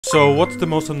So what's the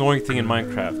most annoying thing in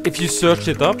Minecraft? If you search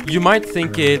it up, you might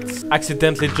think it's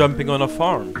accidentally jumping on a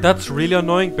farm. That's really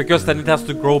annoying because then it has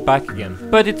to grow back again.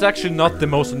 But it's actually not the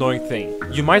most annoying thing.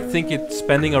 You might think it's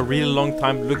spending a really long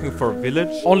time looking for a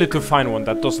village only to find one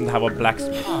that doesn't have a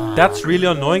blacksmith. That's really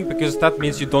annoying because that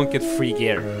means you don't get free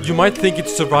gear. You might think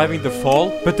it's surviving the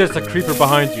fall, but there's a creeper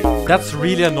behind you. That's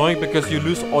really annoying because you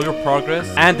lose all your progress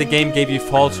and the game gave you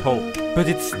false hope. But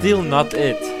it's still not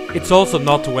it. It's also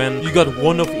not when you got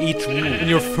one of each wool in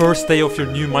your first day of your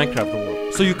new Minecraft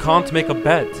world. So you can't make a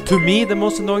bed. To me, the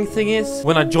most annoying thing is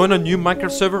when I join a new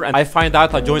Minecraft server and I find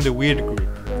out I joined a weird group.